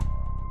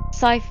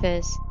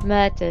ciphers,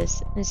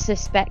 murders, and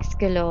suspects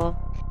galore.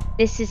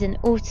 This is an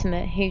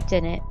ultimate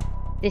whodunit.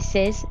 This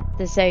is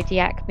the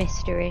Zodiac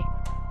Mystery.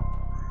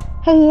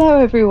 Hello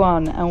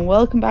everyone, and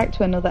welcome back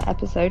to another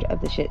episode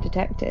of The Shit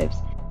Detectives.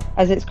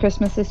 As it's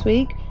Christmas this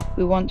week,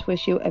 we want to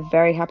wish you a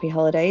very happy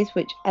holidays,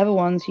 whichever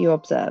ones you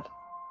observe.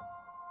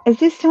 As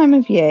this time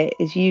of year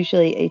is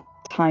usually a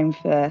time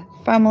for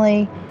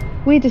family,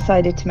 we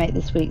decided to make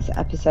this week's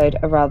episode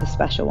a rather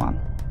special one.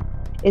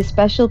 It's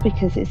special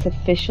because its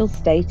official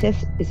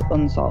status is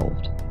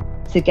unsolved.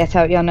 So get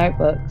out your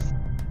notebooks,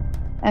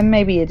 and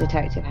maybe your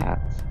detective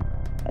hats,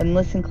 and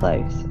listen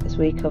close as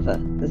we cover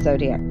the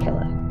Zodiac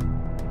Killer.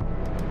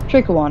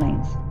 Trigger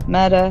warnings: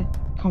 murder,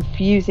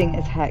 confusing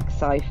as heck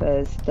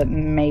ciphers that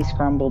may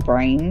scramble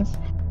brains,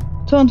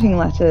 taunting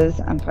letters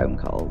and phone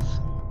calls.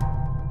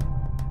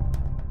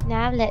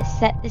 Now let's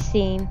set the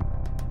scene.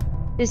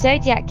 The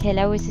Zodiac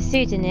Killer was a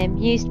pseudonym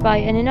used by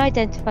an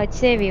unidentified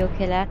serial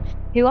killer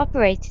who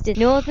operated in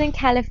Northern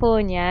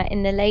California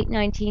in the late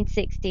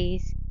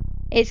 1960s.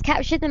 It's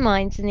captured the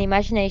minds and the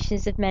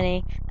imaginations of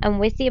many, and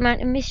with the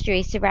amount of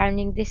mystery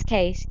surrounding this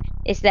case,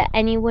 is there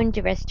any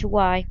wonder as to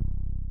why?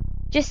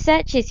 Just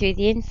searching through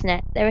the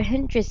internet, there are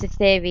hundreds of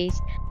theories,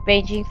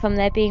 ranging from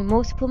there being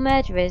multiple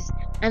murderers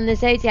and the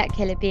Zodiac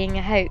Killer being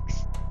a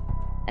hoax,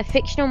 a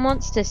fictional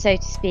monster so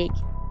to speak,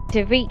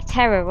 to wreak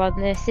terror on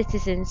the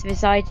citizens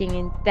residing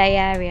in Bay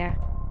Area.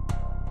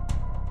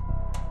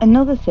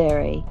 Another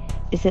theory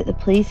is that the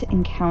police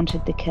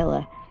encountered the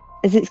killer,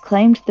 as it's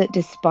claimed that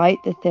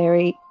despite the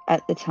theory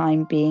at the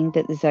time being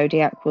that the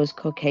Zodiac was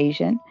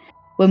Caucasian,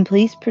 when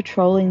police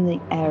patrolling the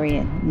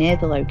area near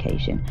the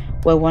location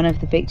where one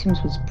of the victims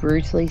was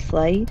brutally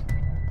slayed,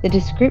 the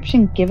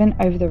description given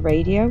over the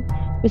radio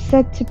was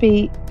said to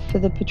be for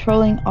the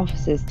patrolling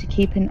officers to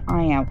keep an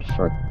eye out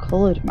for a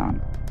coloured man.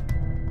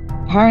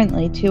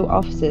 Apparently, two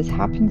officers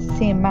happened to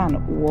see a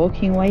man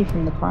walking away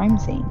from the crime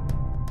scene,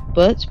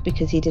 but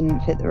because he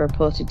didn't fit the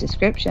reported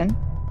description,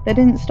 they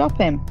didn't stop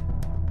him.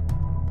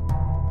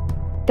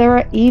 There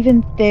are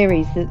even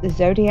theories that the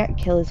Zodiac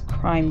Killer's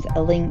crimes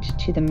are linked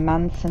to the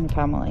Manson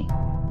family.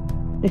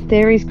 The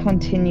theories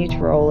continue to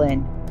roll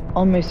in,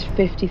 almost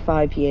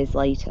 55 years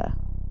later.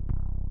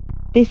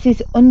 This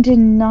is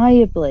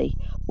undeniably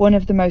one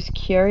of the most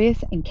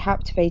curious and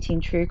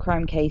captivating true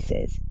crime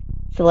cases,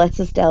 so let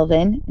us delve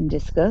in and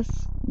discuss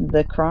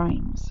the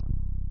crimes.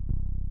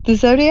 The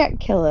Zodiac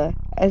Killer,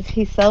 as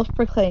he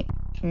self-proclaimed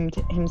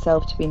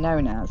himself to be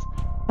known as,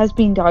 has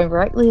been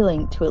directly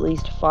linked to at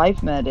least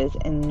 5 murders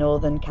in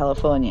Northern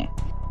California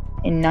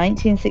in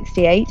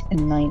 1968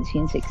 and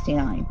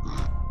 1969,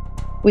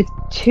 with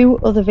 2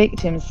 other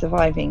victims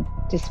surviving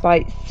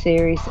despite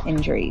serious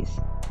injuries.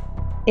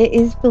 It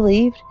is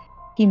believed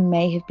he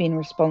may have been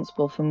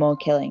responsible for more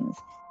killings,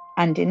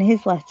 and in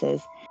his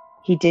letters,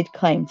 he did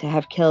claim to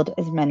have killed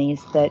as many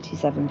as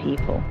 37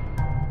 people.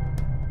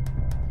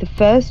 The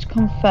first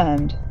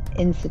confirmed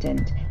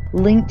incident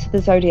linked to the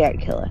Zodiac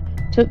Killer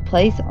took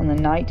place on the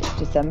night of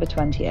December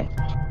 20th,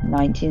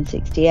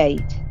 1968.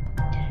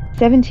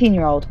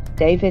 17-year-old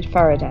David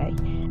Faraday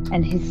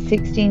and his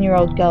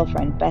 16-year-old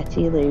girlfriend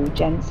Betty Lou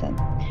Jensen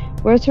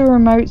were at a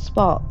remote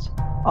spot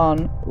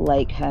on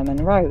Lake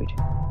Herman Road,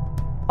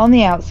 on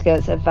the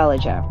outskirts of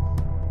Vallejo,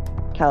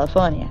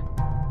 California.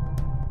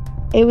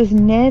 It was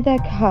near their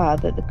car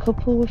that the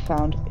couple were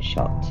found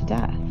shot to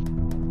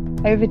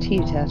death. Over to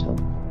you, Turtle.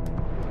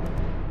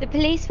 The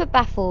police were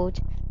baffled,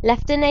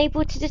 left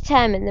unable to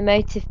determine the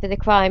motive for the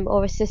crime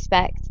or a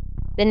suspect.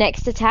 The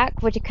next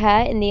attack would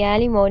occur in the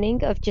early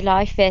morning of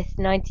July 5th,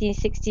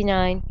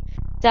 1969.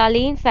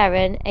 Darlene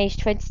Ferrin, aged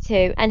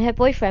 22, and her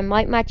boyfriend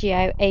Mike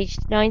Maggio,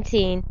 aged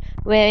 19,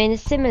 were in a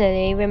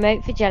similarly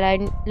remote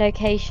Vallejo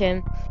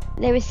location.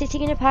 They were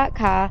sitting in a parked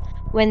car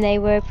when they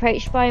were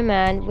approached by a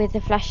man with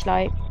a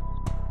flashlight.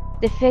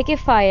 The figure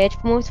fired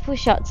multiple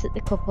shots at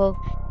the couple,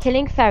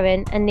 killing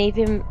Ferrin and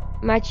leaving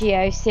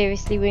Maggio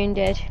seriously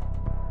wounded.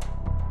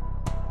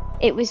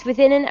 It was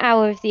within an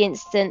hour of the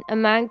incident a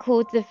man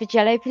called the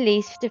Vallejo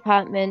Police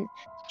Department.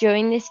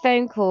 During this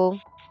phone call,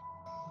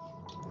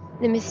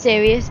 the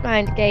mysterious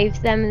man gave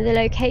them the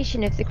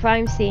location of the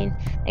crime scene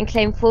and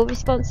claimed full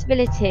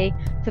responsibility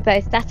for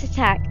both that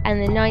attack and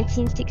the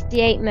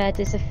 1968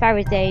 murders of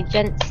Faraday and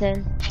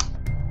Jensen.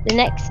 The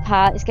next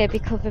part is going to be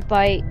covered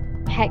by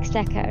Hex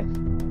Echo.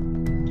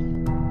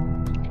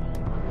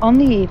 On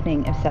the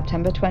evening of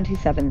September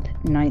 27th,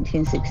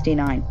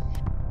 1969,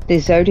 the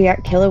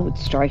Zodiac Killer would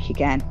strike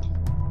again.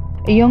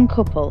 A young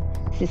couple,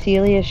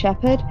 Cecilia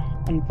Shepard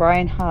and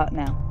Brian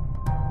Hartnell,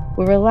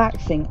 were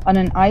relaxing on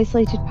an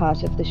isolated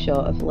part of the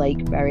shore of Lake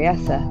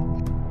Berryessa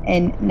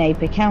in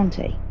Napa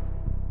County.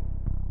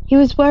 He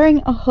was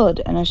wearing a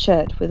hood and a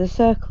shirt with a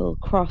circle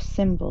cross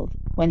symbol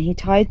when he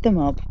tied them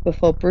up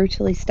before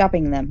brutally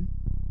stabbing them.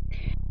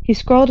 He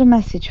scrawled a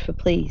message for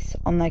police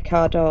on their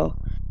car door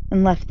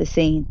and left the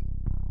scene.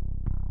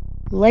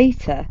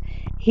 Later,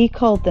 he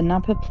called the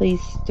Napa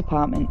Police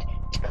Department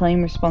to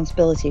claim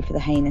responsibility for the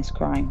heinous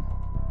crime.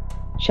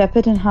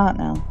 Shepard and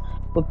Hartnell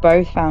were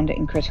both found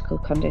in critical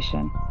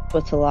condition,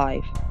 but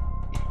alive.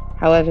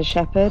 However,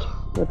 Shepherd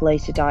would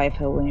later die of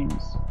her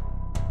wounds.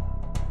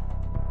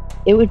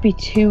 It would be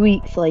 2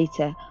 weeks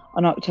later,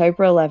 on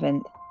October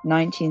 11th,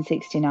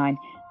 1969,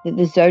 that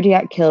the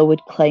Zodiac Killer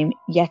would claim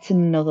yet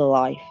another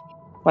life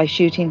by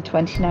shooting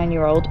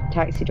 29-year-old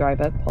taxi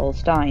driver Paul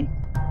Stein.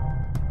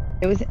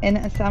 It was in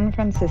a San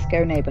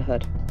Francisco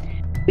neighborhood,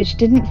 which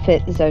didn't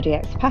fit the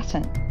Zodiac's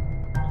pattern.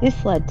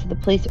 This led to the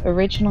police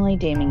originally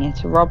deeming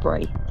it a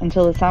robbery,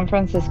 until the San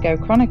Francisco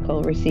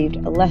Chronicle received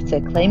a letter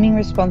claiming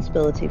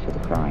responsibility for the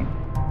crime.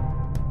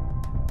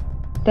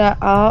 There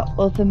are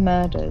other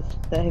murders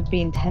that have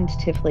been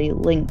tentatively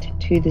linked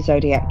to the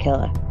Zodiac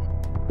Killer,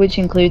 which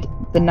include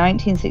the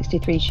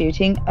 1963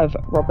 shooting of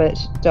Robert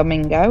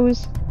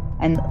Domingos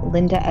and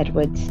Linda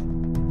Edwards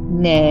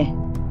near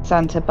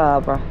Santa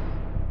Barbara,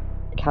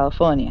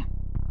 California,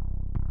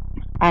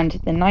 and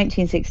the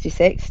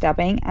 1966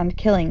 stabbing and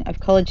killing of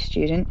college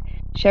student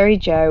Sherry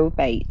Jo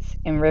Bates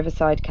in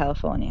Riverside,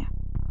 California.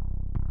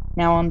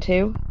 Now on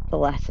to the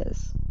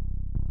letters.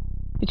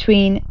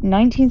 Between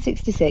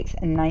 1966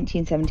 and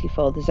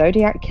 1974, the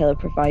Zodiac Killer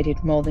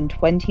provided more than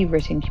 20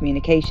 written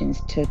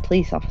communications to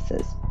police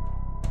officers.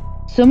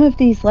 Some of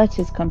these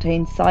letters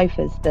contain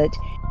ciphers that,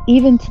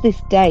 even to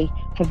this day,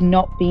 have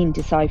not been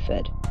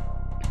deciphered.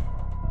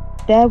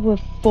 There were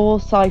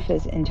 4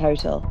 ciphers in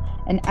total,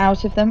 and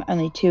out of them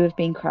only 2 have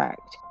been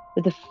cracked,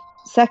 with the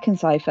second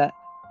cipher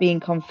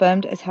being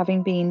confirmed as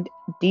having been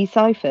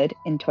deciphered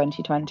in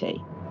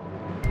 2020.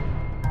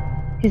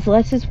 His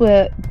letters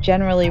were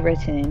generally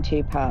written in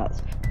 2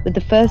 parts, with the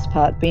first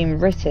part being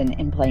written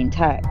in plain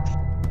text,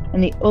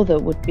 and the other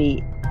would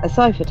be a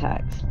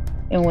ciphertext,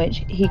 in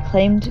which he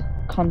claimed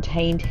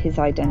contained his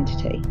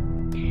identity.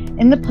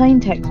 In the plain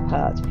text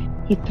part,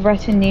 he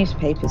threatened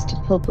newspapers to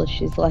publish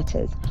his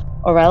letters,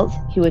 or else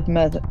he would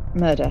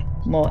murder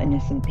more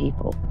innocent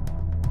people.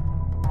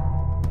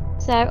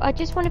 So I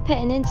just want to put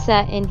an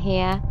insert in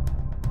here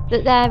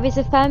that there is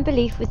a firm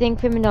belief within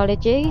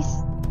criminologies,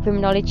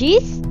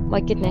 my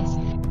goodness,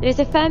 there is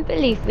a firm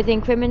belief within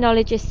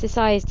criminologist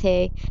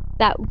society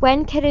that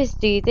when killers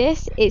do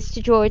this, it's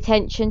to draw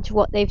attention to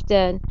what they've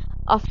done.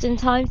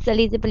 Oftentimes they'll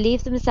either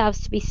believe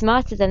themselves to be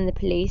smarter than the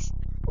police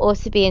or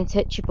to be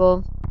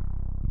untouchable.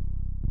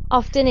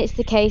 Often it's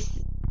the case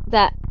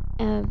that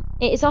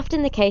it is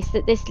often the case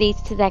that this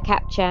leads to their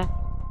capture.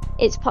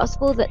 It's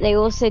possible that they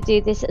also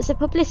do this as a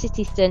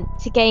publicity stunt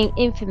to gain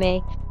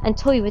infamy and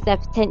toy with their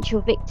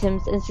potential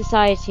victims and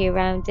society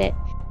around it.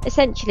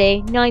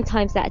 Essentially, 9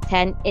 times out of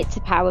 10, it's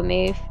a power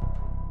move.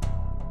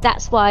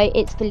 That's why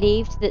it's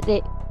believed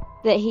that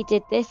he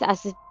did this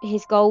as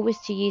his goal was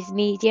to use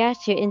media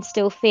to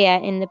instill fear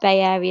in the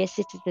Bay Area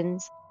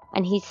citizens,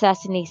 and he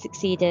certainly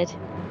succeeded.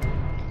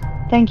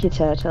 Thank you,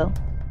 Turtle.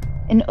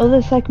 In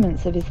other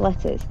segments of his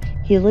letters,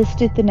 he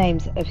listed the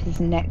names of his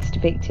next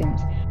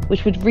victims,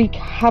 which would wreak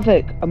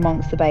havoc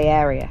amongst the Bay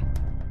Area.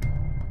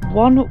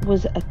 One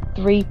was a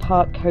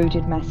 3-part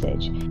coded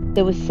message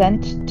that was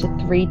sent to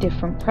 3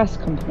 different press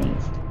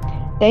companies.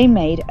 They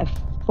made a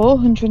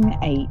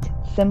 408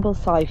 symbol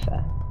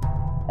cipher.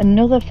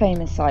 Another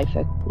famous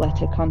cipher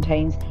letter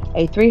contains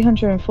a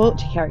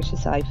 340 character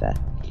cipher,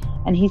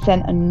 and he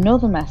sent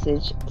another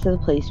message to the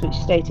police which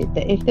stated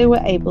that if they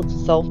were able to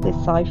solve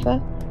this cipher,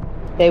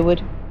 they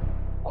would,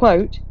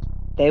 quote,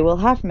 "They will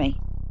have me,"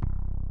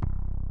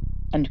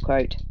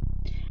 unquote.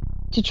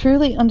 To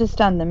truly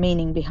understand the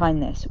meaning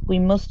behind this, we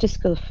must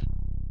discuss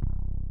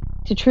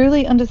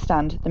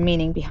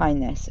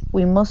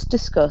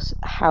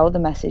how the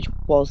message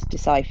was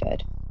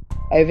deciphered.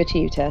 Over to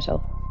you,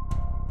 Turtle.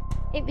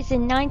 It was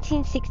in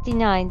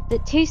 1969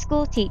 that 2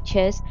 school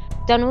teachers,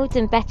 Donald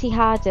and Betty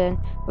Harden,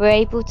 were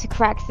able to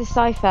crack the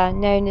cipher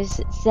known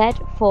as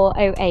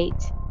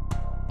Z408.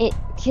 It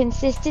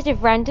consisted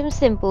of random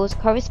symbols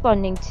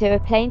corresponding to a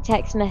plain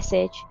text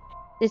message.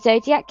 The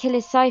Zodiac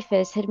Killer's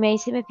ciphers had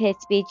made him appear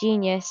to be a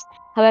genius.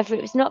 However,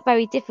 it was not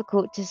very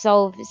difficult to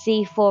solve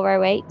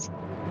Z408.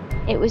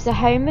 It was a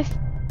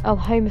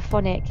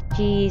homophonic.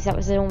 Jeez, that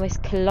was an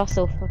almost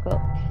colossal fuck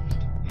up.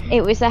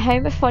 It was a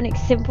homophonic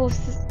simple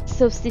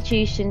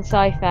substitution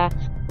cipher,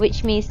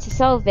 which means to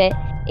solve it,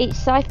 each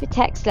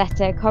ciphertext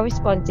letter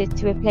corresponded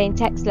to a plain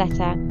text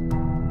letter.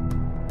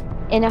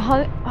 In a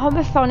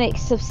homophonic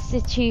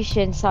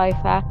substitution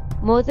cipher,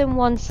 more than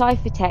one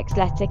ciphertext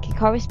letter can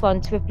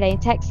correspond to a plain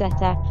text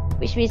letter,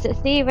 which means that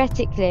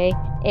theoretically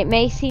it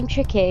may seem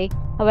tricky.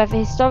 However,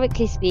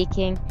 historically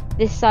speaking,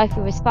 this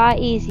cipher was far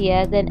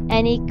easier than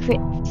any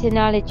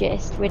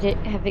cryptonologist would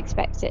have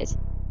expected.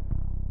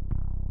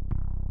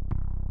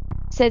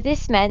 So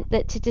this meant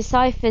that to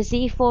decipher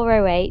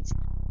Z408,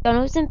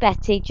 Donald and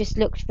Betty just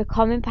looked for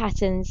common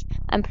patterns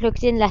and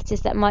plugged in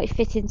letters that might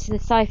fit into the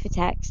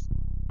ciphertext.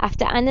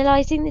 After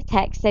analysing the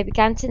text, they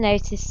began to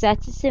notice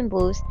certain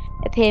symbols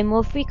appear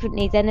more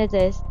frequently than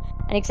others.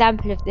 An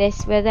example of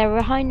this where there were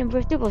a high number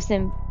of double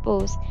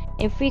symbols.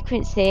 In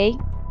frequency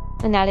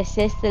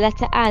analysis, the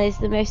letter L is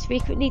the most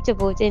frequently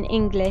doubled in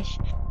English,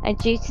 and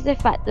due to the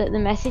fact that the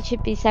message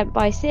had been sent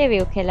by a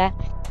serial killer,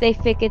 they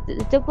figured that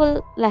the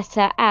double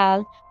letter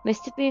L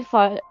must have been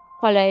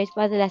followed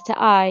by the letter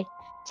I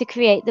to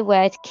create the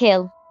word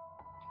kill.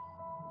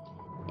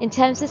 In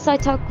terms of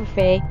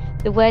cytography,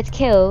 the word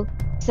kill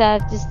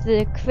served as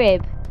the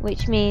crib,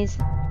 which means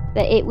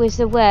that it was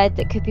a word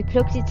that could be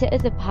plugged into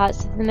other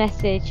parts of the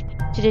message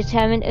to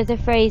determine other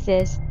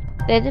phrases.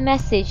 Though the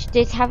message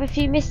did have a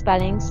few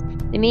misspellings,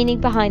 the meaning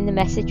behind the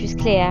message was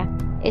clear.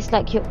 It's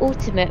like your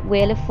ultimate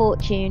Wheel of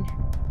Fortune.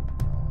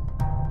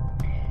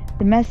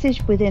 The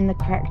message within the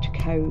cracked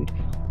code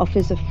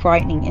offers a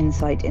frightening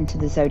insight into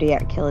the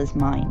Zodiac killer's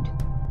mind.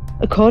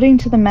 According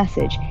to the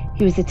message,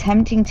 he was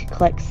attempting to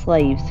collect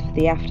slaves for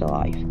the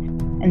afterlife,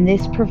 and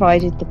this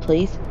provided the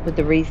police with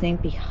the reasoning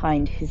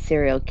behind his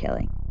serial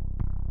killing.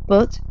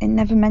 But it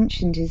never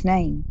mentioned his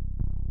name.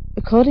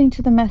 According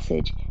to the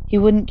message, he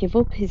wouldn't give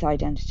up his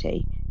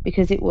identity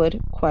because it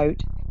would,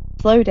 quote,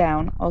 slow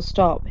down or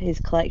stop his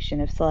collection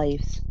of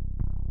slaves.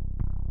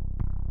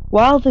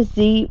 While the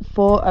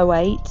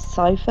Z408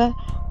 cipher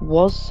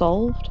was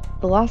solved,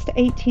 the last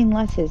 18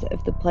 letters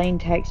of the plain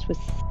text were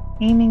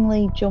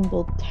seemingly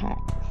jumbled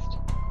text.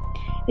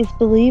 It's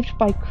believed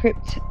by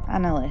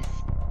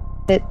cryptanalysts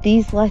that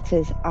these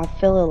letters are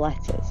filler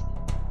letters,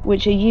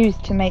 which are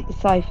used to make the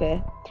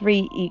cipher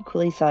 3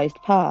 equally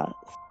sized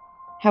parts.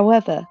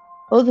 However,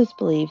 others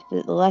believe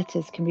that the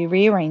letters can be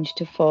rearranged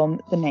to form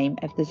the name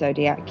of the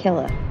Zodiac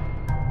killer.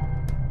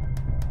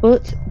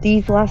 But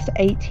these last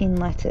 18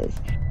 letters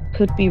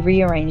could be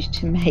rearranged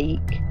to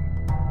make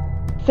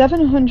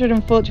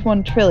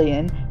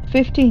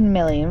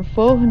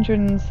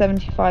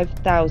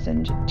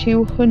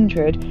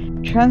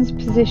 741,015,475,200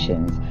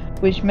 transpositions,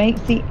 which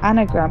makes the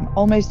anagram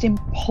almost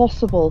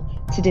impossible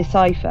to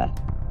decipher.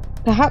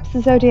 Perhaps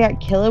the Zodiac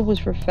killer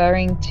was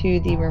referring to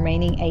the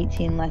remaining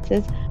 18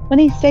 letters when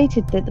he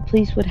stated that the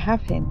police would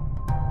have him.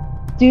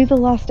 Do the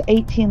last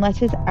 18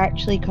 letters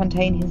actually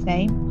contain his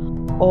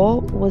name?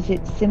 Or was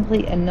it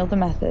simply another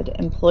method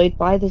employed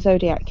by the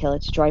Zodiac killer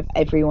to drive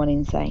everyone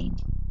insane?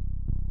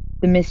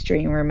 The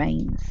mystery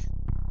remains.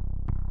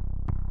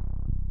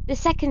 The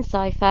second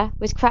cipher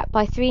was cracked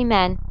by 3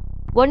 men.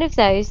 One of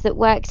those that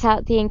worked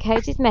out the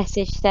encoded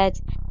message said,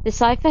 "The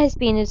cipher has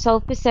been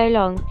unsolved for so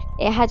long,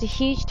 it had a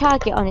huge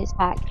target on its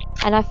back,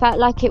 and I felt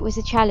like it was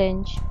a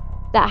challenge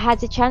that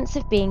had a chance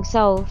of being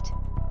solved."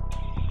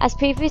 As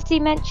previously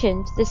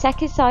mentioned, the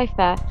second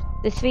cipher,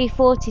 the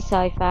 340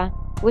 cipher,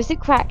 wasn't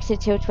cracked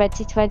until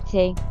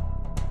 2020.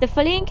 The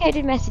fully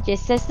encoded messages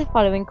says the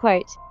following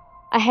quote,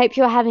 "I hope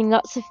you're having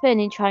lots of fun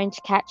in trying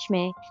to catch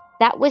me.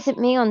 That wasn't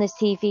me on the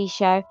TV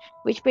show,"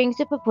 which brings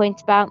up a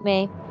point about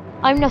me.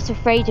 I'm not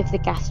afraid of the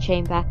gas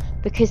chamber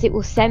because it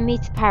will send me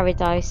to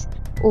paradise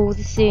all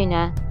the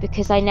sooner,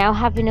 because I now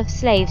have enough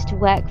slaves to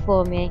work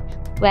for me,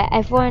 where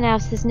everyone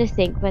else has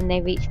nothing when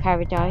they reach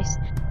paradise,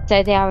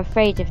 so they are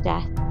afraid of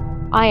death.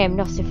 I am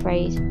not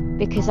afraid,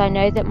 because I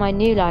know that my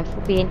new life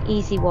will be an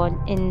easy one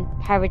in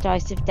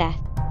paradise of death.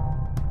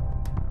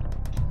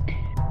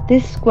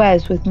 This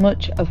squares with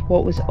much of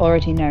what was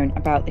already known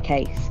about the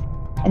case,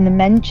 and the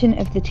mention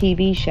of the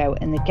TV show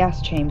and the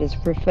gas chambers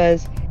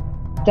refers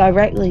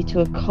directly to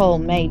a call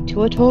made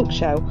to a talk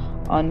show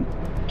on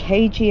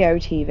KGO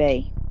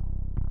TV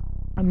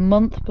a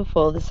month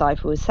before the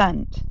cipher was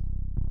sent.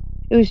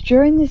 It was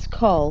during this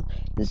call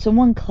that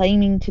someone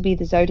claiming to be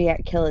the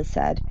Zodiac killer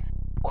said,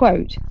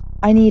 quote,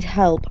 "I need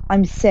help,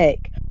 I'm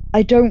sick,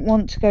 I don't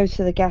want to go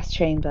to the gas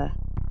chamber."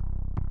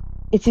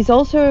 It is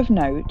also of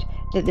note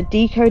that the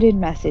decoded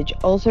message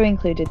also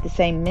included the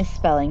same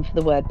misspelling for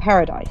the word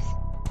paradise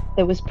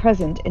that was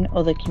present in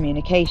other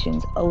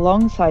communications,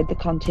 alongside the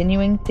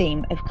continuing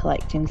theme of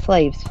collecting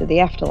slaves for the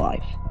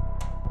afterlife.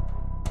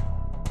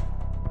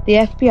 The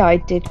FBI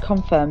did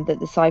confirm that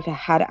the cipher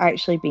had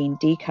actually been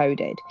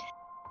decoded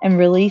and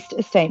released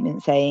a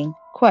statement saying,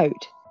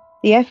 quote,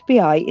 "The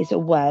FBI is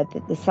aware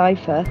that the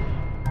cipher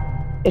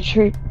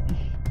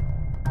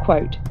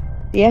quote,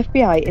 "The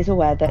FBI is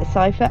aware that a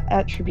cipher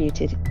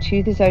attributed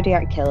to the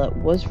Zodiac killer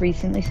was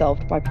recently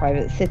solved by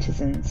private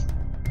citizens.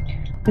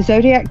 The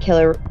Zodiac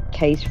killer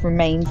case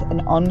remains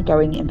an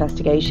ongoing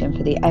investigation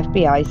for the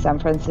FBI San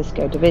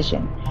Francisco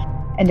division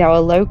and our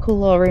local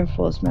law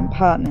enforcement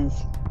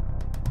partners.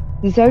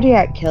 The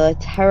Zodiac killer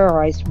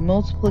terrorized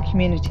multiple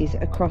communities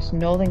across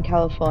Northern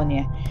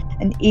California,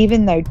 and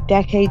even though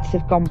decades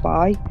have gone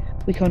by,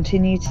 we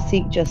continue to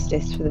seek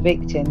justice for the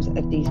victims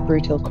of these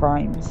brutal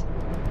crimes.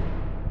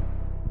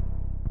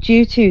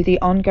 Due to the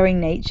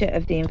ongoing nature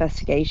of the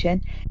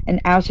investigation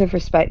and out of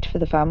respect for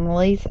the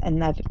families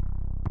and their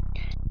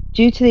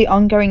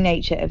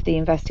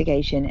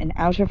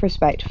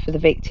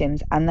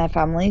victims and their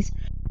families,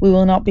 we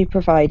will not be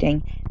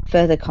providing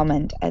further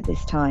comment at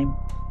this time.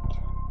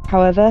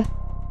 However,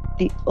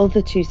 the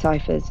other 2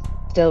 ciphers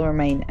still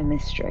remain a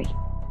mystery."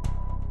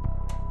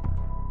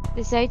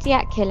 The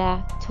Zodiac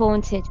killer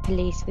taunted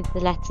police with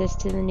the letters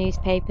to the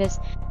newspapers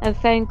and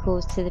phone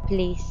calls to the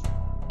police.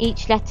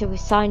 Each letter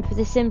was signed with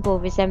a symbol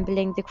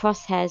resembling the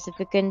crosshairs of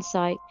a gun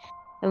sight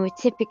and would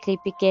typically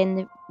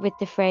begin with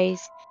the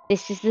phrase,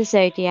 "This is the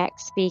Zodiac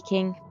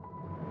speaking."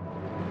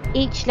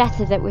 Each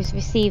letter that was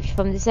received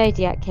from the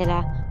Zodiac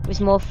killer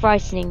was more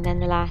frightening than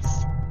the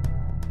last.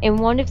 In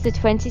one of the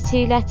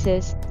 22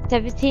 letters,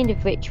 17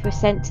 of which were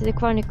sent to the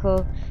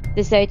Chronicle,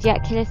 The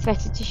Zodiac killer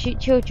threatened to shoot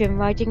children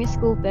riding a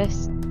school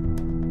bus.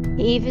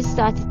 He even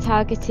started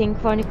targeting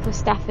Chronicle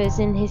staffers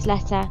in his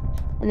letter,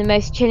 and the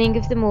most chilling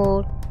of them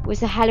all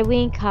was a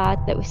Halloween card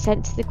that was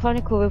sent to the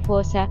Chronicle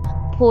reporter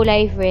Paul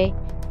Avery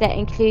that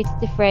included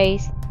the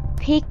phrase,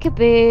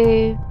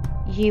 "Peekaboo,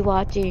 you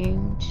are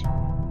doomed."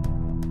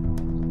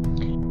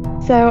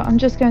 So I'm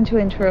just going to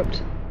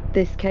interrupt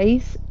this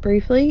case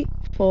briefly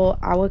for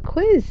our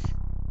quiz.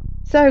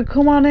 So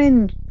come on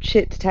in,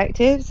 shit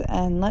detectives,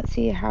 and let's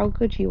see how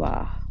good you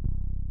are.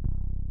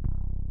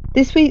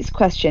 This week's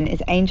question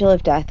is Angel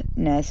of Death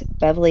nurse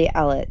Beverly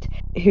Allett,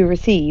 who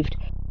received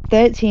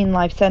 13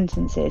 life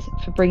sentences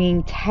for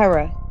bringing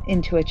terror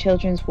into a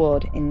children's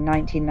ward in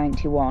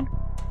 1991.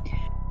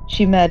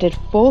 She murdered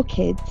 4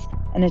 kids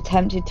and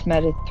attempted to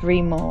murder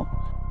 3 more,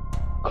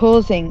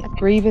 causing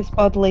grievous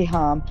bodily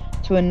harm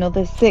to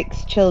another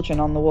 6 children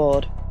on the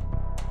ward.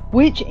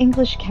 Which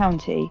English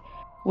county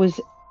was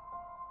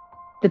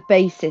the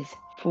basis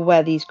for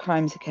where these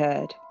crimes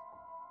occurred?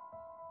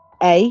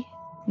 A.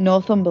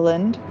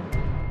 Northumberland,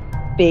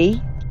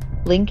 B.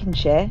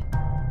 Lincolnshire,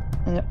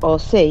 or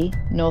C.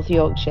 North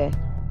Yorkshire?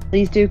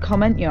 Please do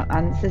comment your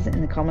answers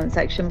in the comment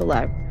section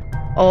below,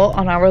 or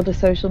on our other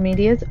social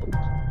medias.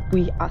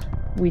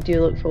 We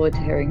do look forward to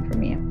hearing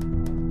from you.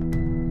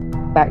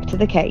 Back to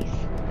the case.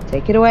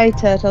 Take it away,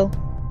 Turtle.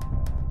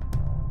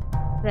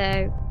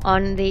 So,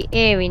 on the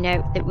eerie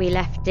note that we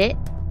left it,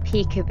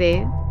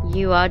 peekaboo,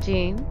 you are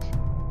doomed.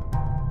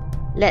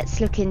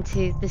 Let's look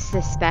into the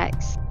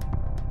suspects.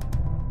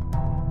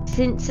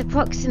 Since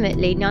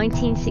approximately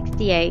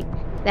 1968,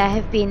 there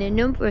have been a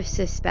number of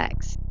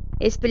suspects.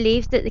 It's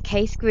believed that the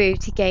case grew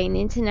to gain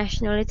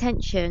international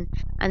attention,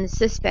 and the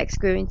suspects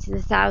grew into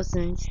the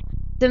thousands.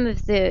 Some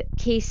of the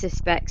key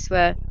suspects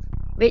were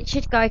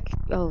Richard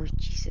Gaikowski.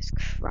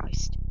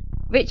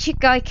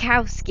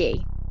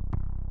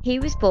 He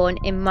was born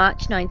in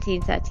March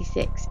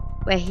 1936,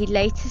 where he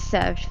later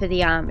served for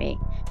the army.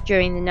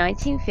 During the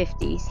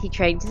 1950s, he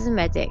trained as a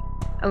medic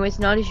and was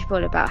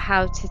knowledgeable about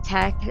how to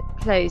tear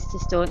clothes to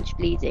staunch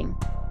bleeding.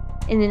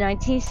 In the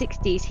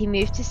 1960s, he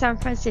moved to San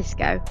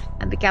Francisco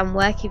and began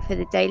working for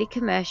the Daily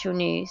Commercial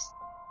News.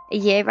 A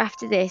year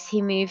after this,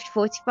 he moved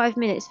 45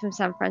 minutes from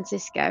San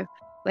Francisco,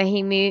 where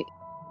he moved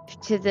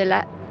to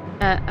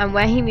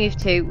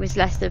was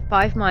less than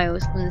 5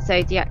 miles from the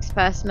Zodiac's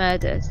first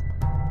murders.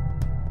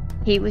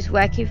 He was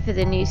working for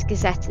the News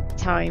Gazette at the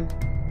time.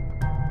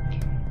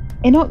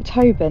 In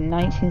October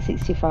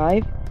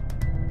 1965,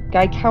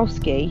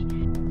 Gaikowski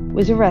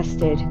was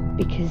arrested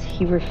because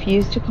he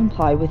refused to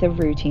comply with a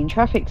routine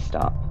traffic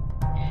stop.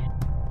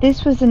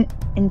 This was an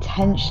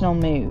intentional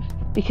move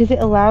because it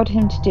allowed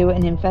him to do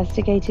an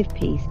investigative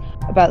piece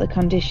about the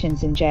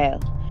conditions in jail,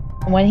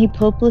 and when he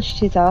published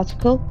his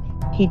article,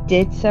 he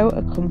did so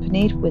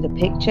accompanied with a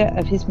picture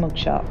of his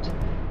mugshot.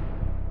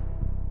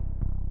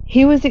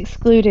 He was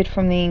excluded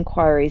from the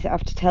inquiries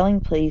after telling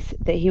police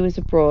that he was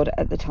abroad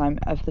at the time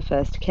of the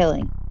first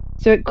killing,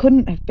 so it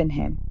couldn't have been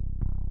him.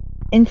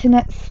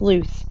 Internet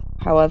sleuths,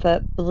 however,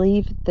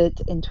 believe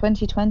that in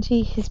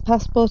 2020 his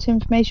passport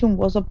information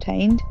was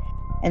obtained,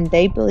 and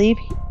they believe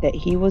that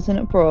he wasn't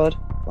abroad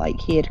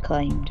like he had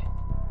claimed.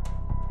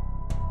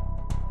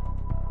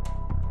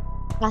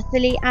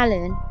 Atherley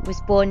Allen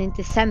was born in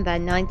December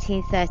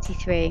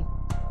 1933.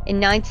 In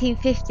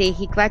 1950,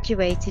 he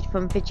graduated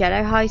from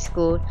Pagello High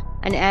School,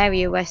 an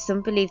area where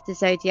some believed the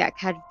Zodiac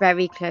had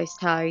very close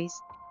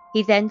ties.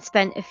 He then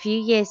spent a few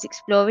years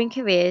exploring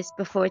careers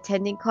before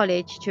attending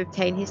college to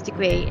obtain his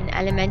degree in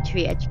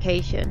elementary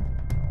education.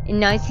 In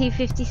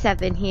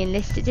 1957, he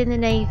enlisted in the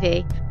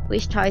Navy,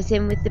 which ties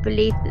in with the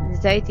belief that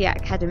the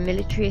Zodiac had a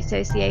military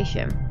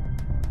association.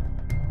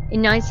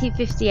 In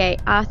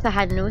 1958, Arthur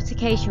had an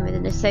altercation with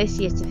an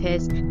associate of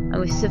his and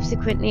was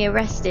subsequently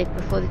arrested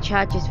before the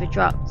charges were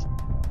dropped.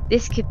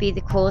 This could be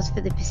the cause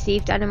for the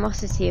perceived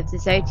animosity of the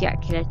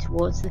Zodiac killer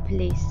towards the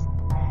police.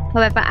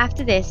 However,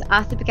 after this,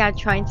 Arthur began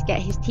trying to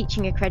get his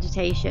teaching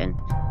accreditation,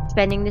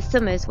 spending the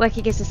summers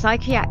working as a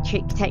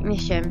psychiatric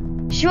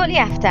technician. Shortly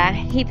after,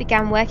 he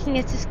began working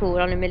at a school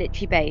on a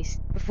military base,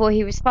 before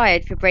he was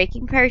fired for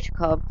breaking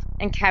protocol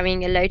and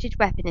carrying a loaded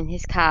weapon in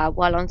his car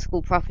while on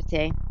school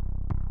property.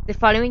 The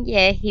following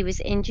year, he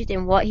was injured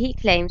in what he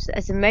claims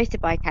as a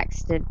motorbike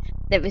accident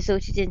that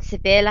resulted in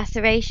severe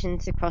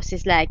lacerations across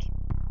his leg.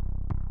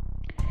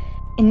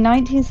 In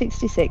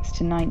 1966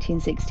 to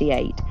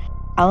 1968,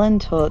 Allen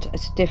taught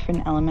at a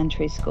different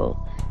elementary school,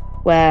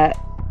 where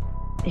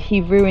he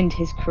ruined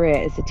his career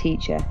as a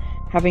teacher,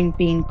 having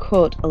been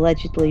caught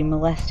allegedly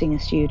molesting a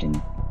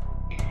student.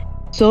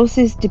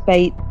 Sources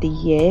debate the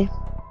year,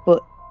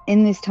 but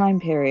in this time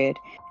period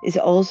is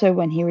also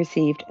when he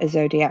received a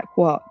Zodiac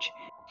watch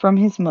from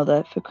his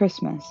mother for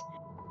Christmas.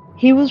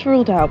 He was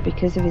ruled out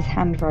because of his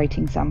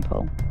handwriting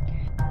sample.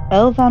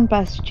 Earl Van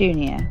Best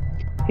Jr.,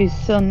 whose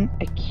son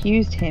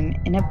accused him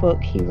in a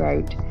book he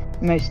wrote,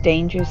 The Most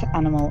Dangerous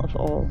Animal of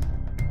All.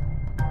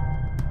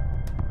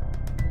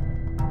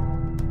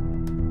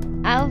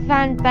 Al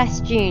Van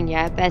Best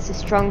Jr. bears a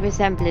strong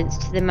resemblance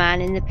to the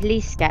man in the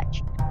police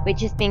sketch,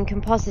 which has been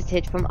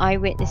composited from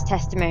eyewitness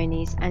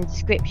testimonies and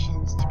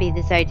descriptions to be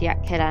the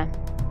Zodiac Killer.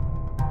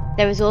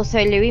 There was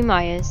also Louis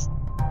Myers.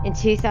 In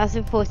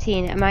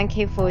 2014, a man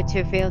came forward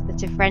to reveal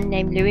that a friend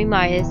named Louis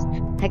Myers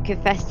had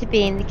confessed to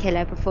being the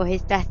killer before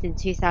his death in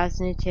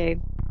 2002.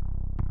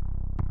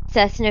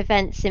 Certain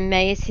events in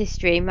Myers'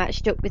 history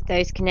matched up with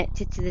those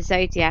connected to the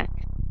Zodiac,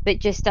 but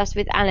just as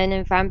with Allen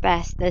and Van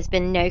Best, there's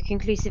been no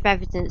conclusive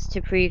evidence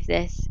to prove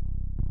this.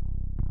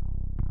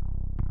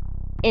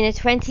 In a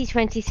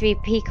 2023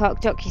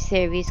 Peacock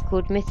docuseries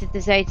called Myth of the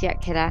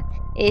Zodiac Killer,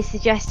 it is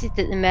suggested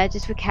that the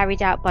murders were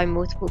carried out by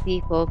multiple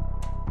people.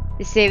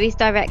 The series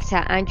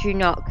director, Andrew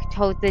Knock,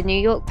 told the New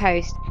York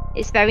Post,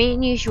 "It's very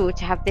unusual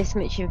to have this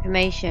much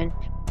information,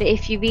 but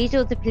if you read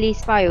all the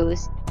police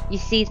files, you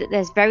see that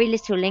there's very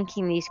little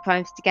linking these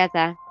crimes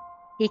together."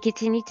 He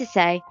continued to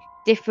say,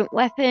 different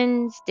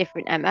weapons,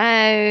 different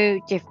MO,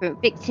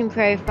 different victim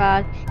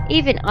profile,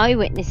 even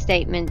eyewitness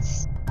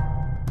statements,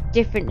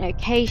 different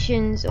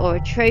locations, or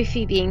a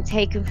trophy being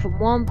taken from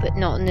one but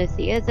not on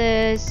the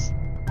others.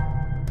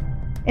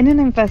 In an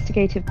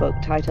investigative book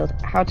titled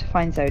How to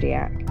Find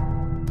Zodiac,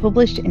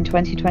 published in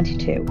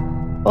 2022,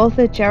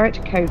 author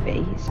Jarrett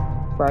Covies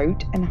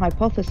wrote and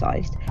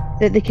hypothesized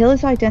that the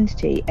killer's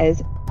identity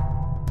is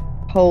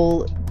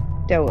Paul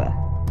Doe.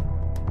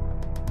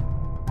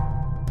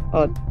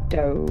 Or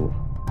Doe.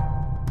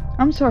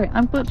 I'm sorry,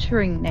 I'm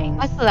butchering names.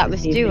 I thought that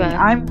was Dua.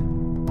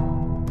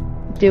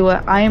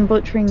 I am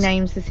butchering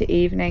names this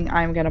evening.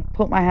 I'm going to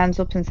put my hands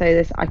up and say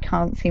this. I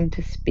can't seem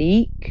to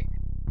speak.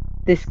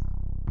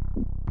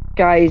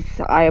 Guys,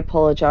 I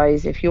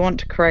apologize. If you want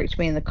to correct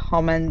me in the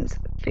comments,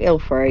 feel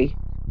free.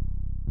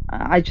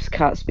 I just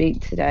can't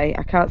speak today.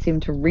 I can't seem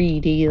to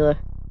read either.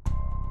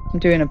 I'm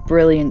doing a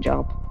brilliant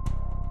job.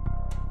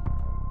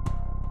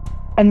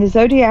 And the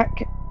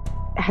Zodiac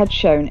had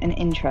shown an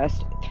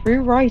interest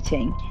through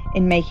writing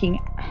in making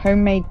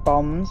homemade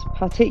bombs,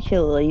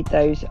 particularly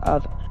those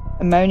of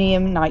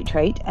ammonium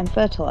nitrate and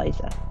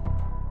fertilizer.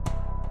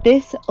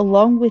 This,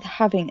 along with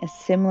having a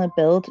similar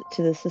build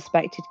to the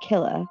suspected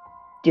killer,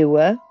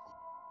 Dua,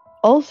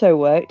 also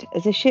worked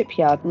as a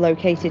shipyard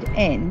located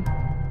in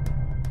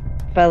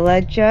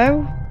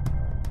Vallejo.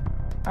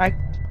 I've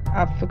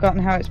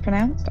forgotten how it's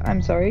pronounced.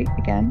 I'm sorry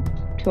again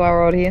to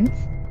our audience.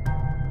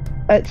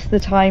 At the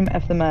time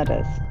of the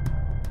murders.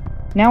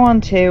 Now on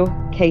to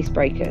case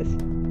breakers.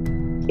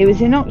 It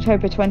was in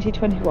October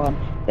 2021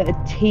 that a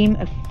team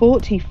of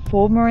 40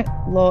 former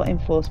law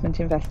enforcement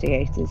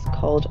investigators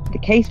called the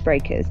Case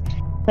Breakers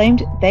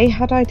claimed they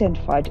had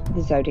identified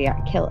the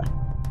Zodiac Killer.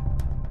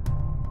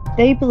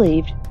 They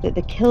believed that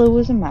the killer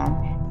was a man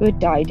who had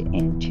died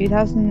in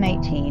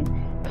 2018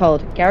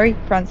 called Gary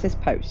Francis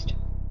Post.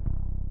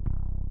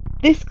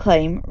 This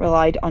claim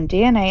relied on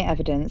DNA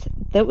evidence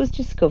that was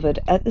discovered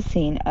at the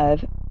scene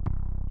of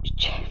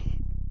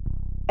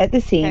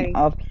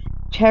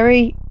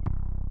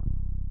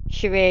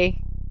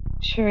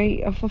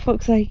Cherie, oh, for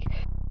fuck's sake.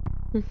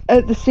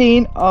 At the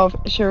scene of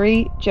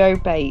Cherie Jo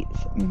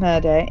Bates'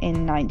 murder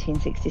in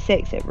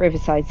 1966 at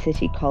Riverside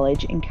City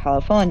College in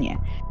California.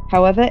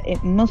 However,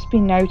 it must be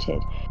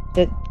noted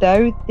that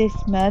though this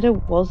murder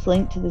was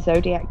linked to the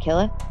Zodiac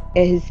Killer,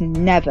 it has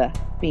never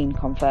been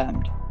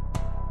confirmed.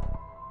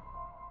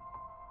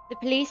 The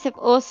police have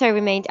also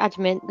remained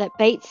adamant that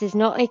Bates is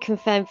not a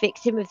confirmed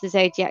victim of the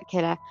Zodiac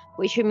Killer,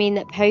 which would mean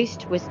that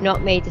Post was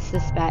not made a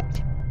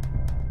suspect.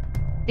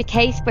 The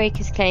Case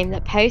Breakers claim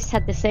that Post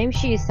had the same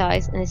shoe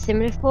size and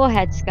similar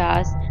forehead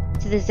scars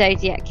to the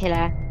Zodiac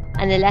Killer,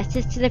 and the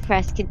letters to the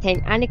press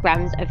contain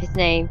anagrams of his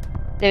name,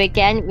 though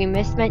again we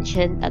must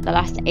mention that the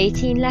last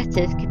 18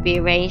 letters could be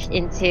arranged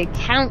into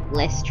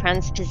countless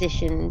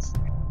transpositions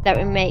that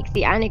would make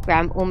the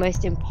anagram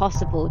almost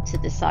impossible to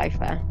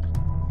decipher.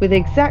 With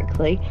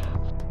exactly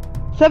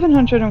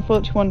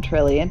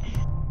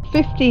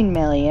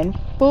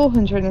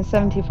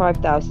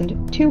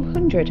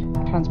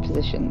 741,015,475,200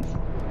 transpositions.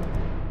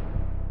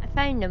 A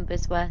phone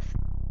number's worth.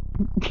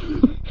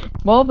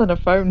 More than a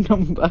phone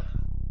number.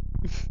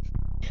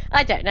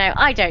 I don't know.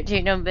 I don't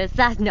do numbers.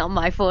 That's not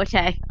my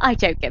forte. I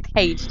don't get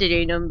paid to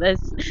do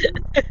numbers.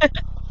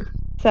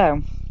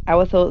 So,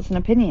 our thoughts and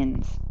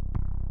opinions.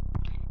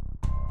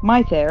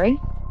 My theory.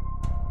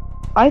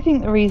 I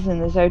think the reason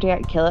the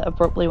Zodiac Killer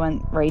abruptly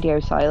went radio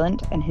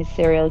silent and his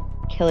serial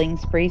killing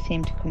spree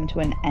seemed to come to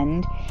an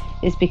end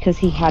is because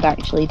he had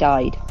actually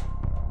died.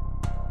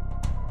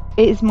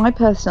 It is my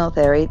personal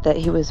theory that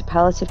he was a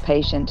palliative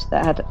patient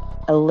that had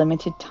a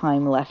limited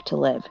time left to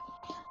live,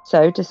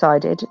 so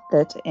decided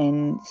that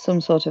in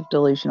some sort of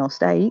delusional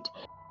state,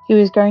 he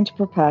was going to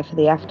prepare for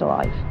the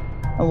afterlife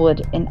and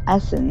would, in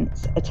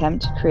essence,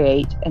 attempt to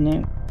create a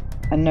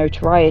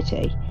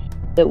notoriety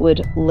that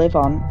would live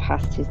on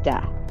past his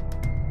death.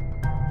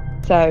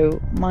 So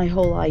my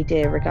whole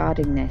idea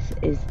regarding this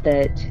is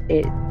that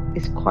it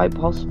is quite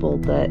possible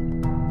that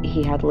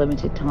he had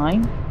limited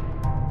time.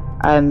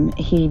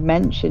 He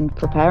mentioned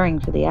preparing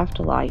for the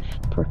afterlife,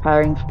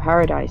 preparing for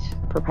paradise,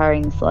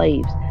 preparing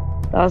slaves,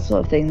 that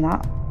sort of thing.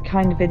 That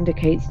kind of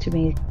indicates to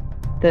me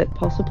that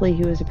possibly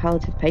he was a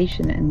palliative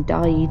patient and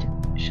died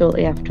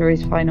shortly after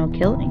his final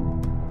killing.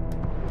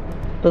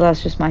 But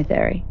that's just my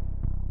theory.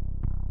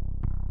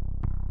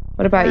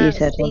 What about you,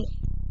 Turtle?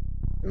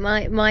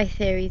 My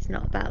theory is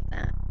not about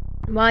that.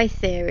 My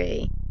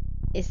theory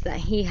is that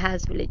he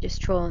has religious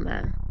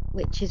trauma,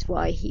 which is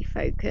why he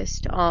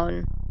focused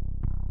on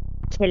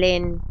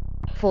killing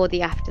for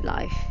the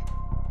afterlife.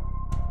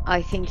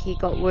 I think he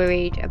got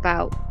worried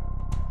about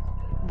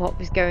what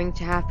was going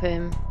to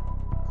happen.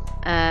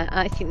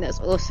 I think that's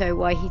also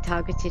why he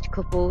targeted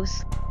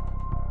couples,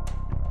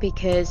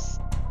 because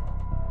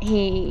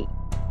he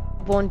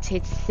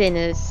wanted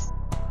sinners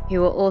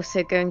who were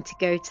also going to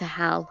go to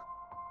hell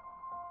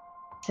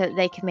so that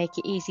they could make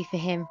it easy for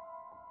him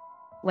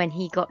when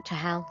he got to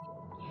hell.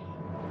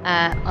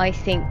 I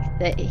think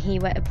that he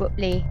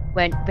abruptly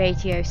went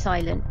radio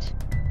silent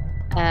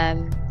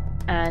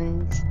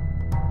and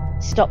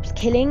stopped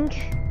killing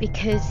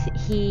because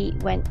he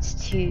went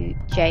to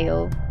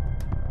jail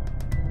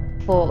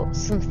for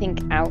something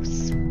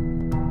else.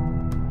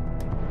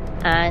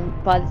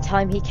 And by the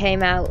time he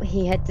came out,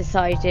 he had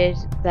decided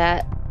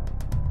that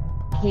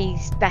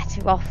he's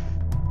better off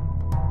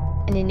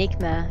an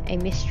enigma, a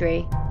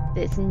mystery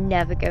that's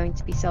never going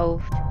to be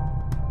solved.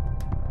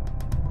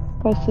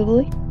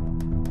 Possibly.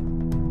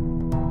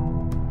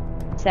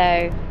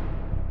 So,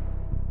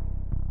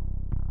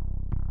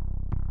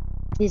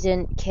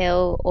 didn't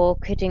kill or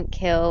couldn't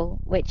kill,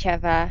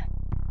 whichever,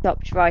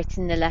 stopped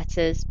writing the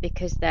letters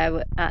because there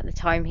were, at the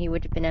time he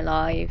would have been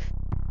alive.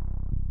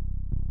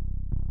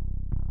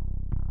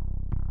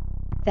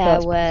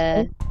 There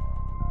were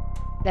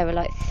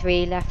like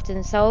 3 left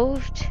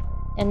unsolved.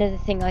 Another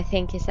thing I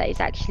think is that it's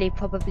actually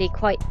probably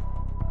quite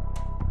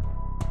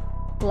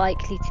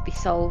likely to be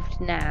solved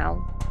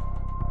now,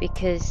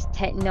 because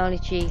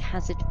technology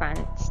has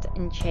advanced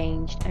and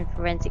changed and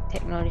forensic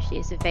technology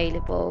is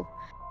available,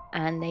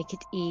 and they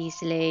could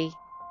easily,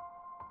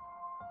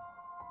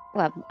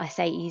 well, I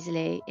say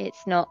easily,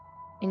 it's not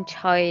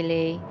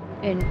entirely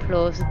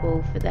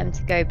implausible for them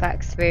to go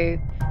back through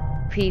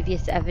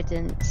previous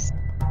evidence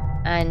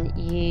and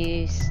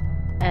use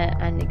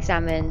and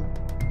examine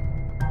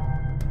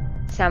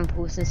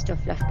samples and stuff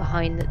left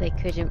behind that they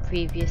couldn't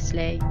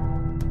previously.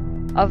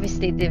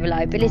 Obviously the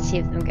reliability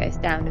of them goes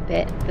down a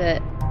bit,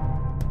 but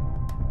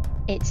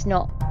it's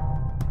not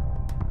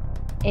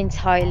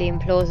entirely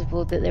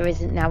implausible that there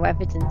isn't now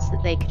evidence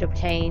that they could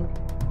obtain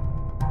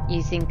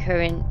using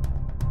current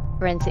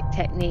forensic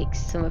techniques,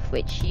 some of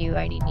which you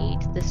only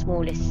need the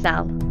smallest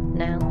cell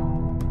now.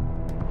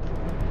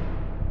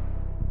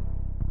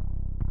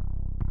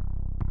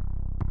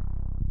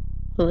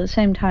 But at the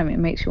same time, it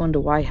makes you wonder,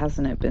 why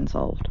hasn't it been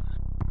solved?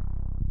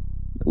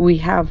 We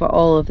have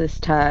all of this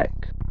tech.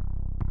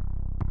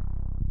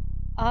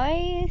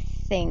 I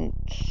think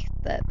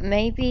that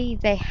maybe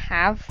they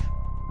have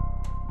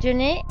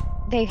done it.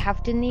 They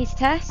have done these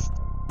tests.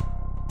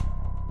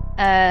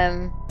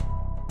 And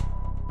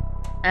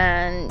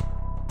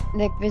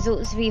the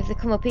results have either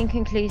come up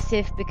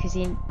inconclusive because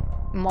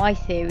my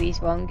theory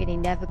is wrong and he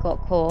never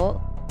got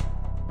caught,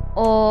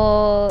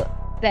 or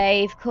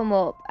they've come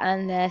up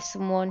and there's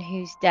someone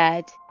who's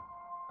dead.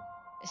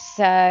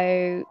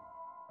 So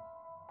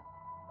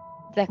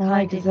they're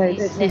kind of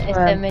using it as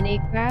a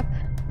money grab.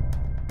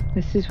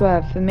 This is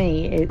where, for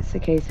me, it's a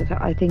case of,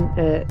 I think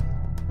that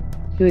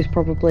he was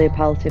probably a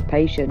palliative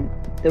patient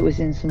that was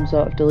in some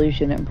sort of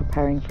delusion and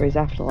preparing for his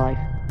afterlife.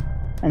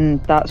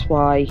 And that's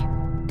why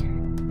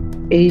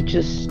he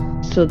just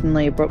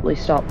suddenly abruptly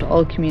stopped.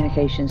 All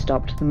communication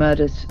stopped. The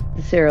murders,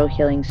 the serial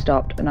killing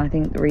stopped. And I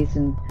think the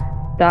reason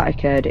that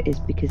occurred is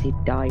because he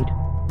died.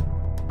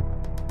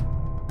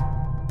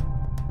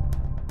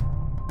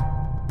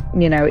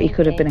 You know, he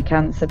could have been a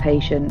cancer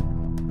patient,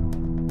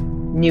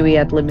 knew he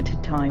had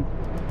limited time.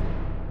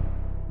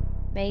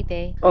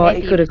 Maybe. Or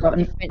maybe he could have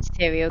gotten a different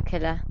serial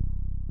killer.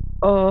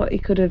 Or he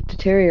could have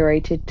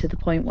deteriorated to the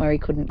point where he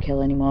couldn't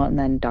kill anymore and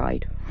then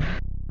died.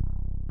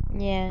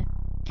 Yeah.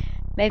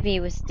 Maybe he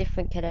was a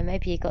different killer.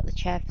 Maybe he got the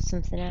chair for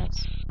something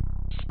else.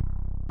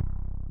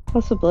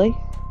 Possibly.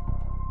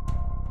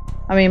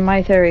 I mean,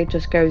 my theory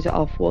just goes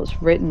off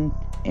what's written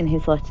in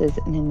his letters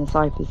and in the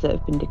ciphers that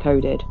have been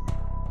decoded.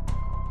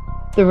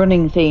 The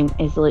running theme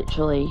is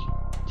literally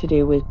to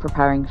do with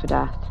preparing for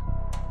death.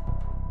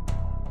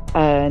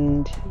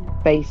 And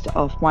based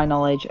off my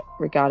knowledge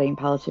regarding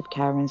palliative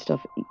care and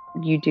stuff,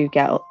 you do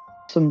get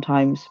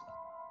sometimes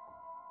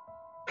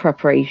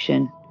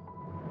preparation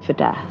for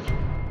death.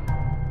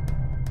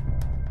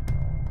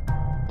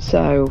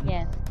 So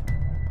yeah.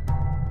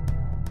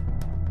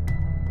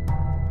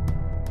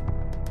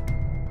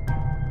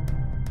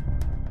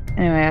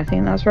 Anyway, I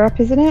think that's a wrap,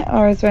 isn't it?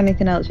 Or is there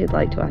anything else you'd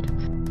like to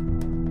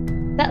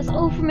add? That's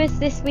all from us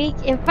this week.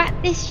 In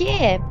fact, this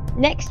year,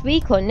 next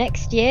week or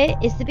next year,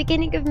 is the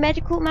beginning of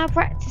Medical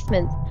Malpractice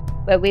Month,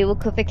 where we will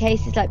cover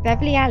cases like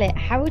Beverly Allitt,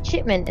 Harold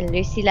Shipman and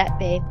Lucy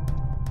Letby.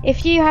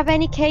 If you have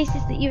any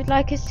cases that you would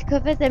like us to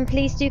cover, then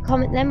please do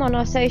comment them on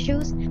our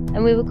socials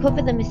and we will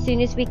cover them as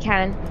soon as we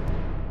can.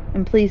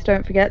 And please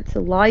don't forget to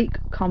like,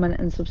 comment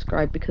and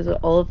subscribe, because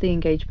all of the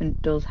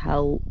engagement does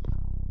help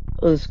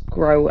us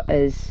grow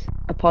as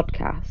a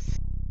podcast.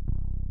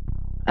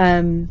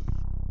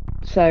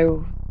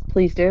 So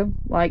please do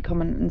like,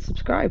 comment, and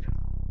subscribe,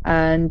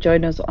 and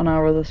join us on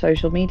our other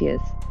social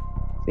medias.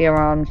 We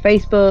are on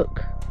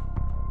Facebook,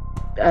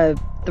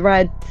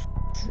 Threads,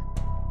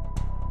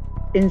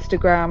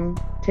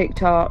 Instagram,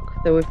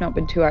 TikTok, though we've not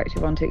been too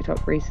active on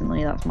TikTok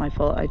recently. That's my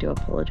fault. I do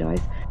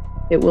apologize.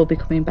 It will be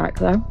coming back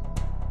though.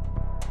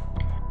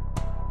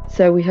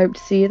 So we hope to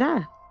see you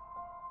there.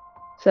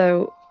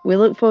 So we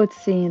look forward to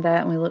seeing you there,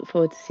 and we look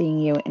forward to seeing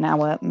you in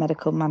our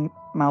medical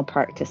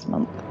malpractice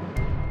month.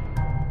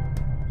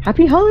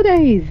 Happy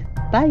holidays!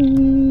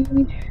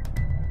 Bye!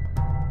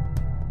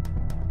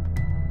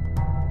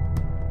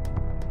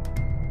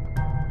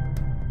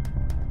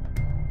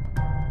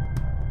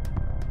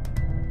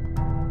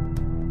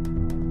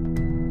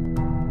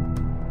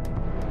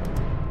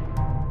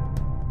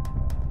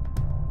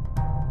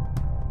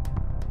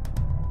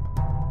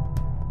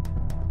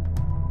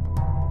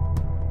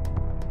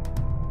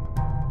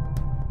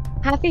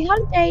 Happy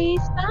holidays.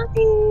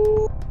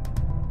 Bye.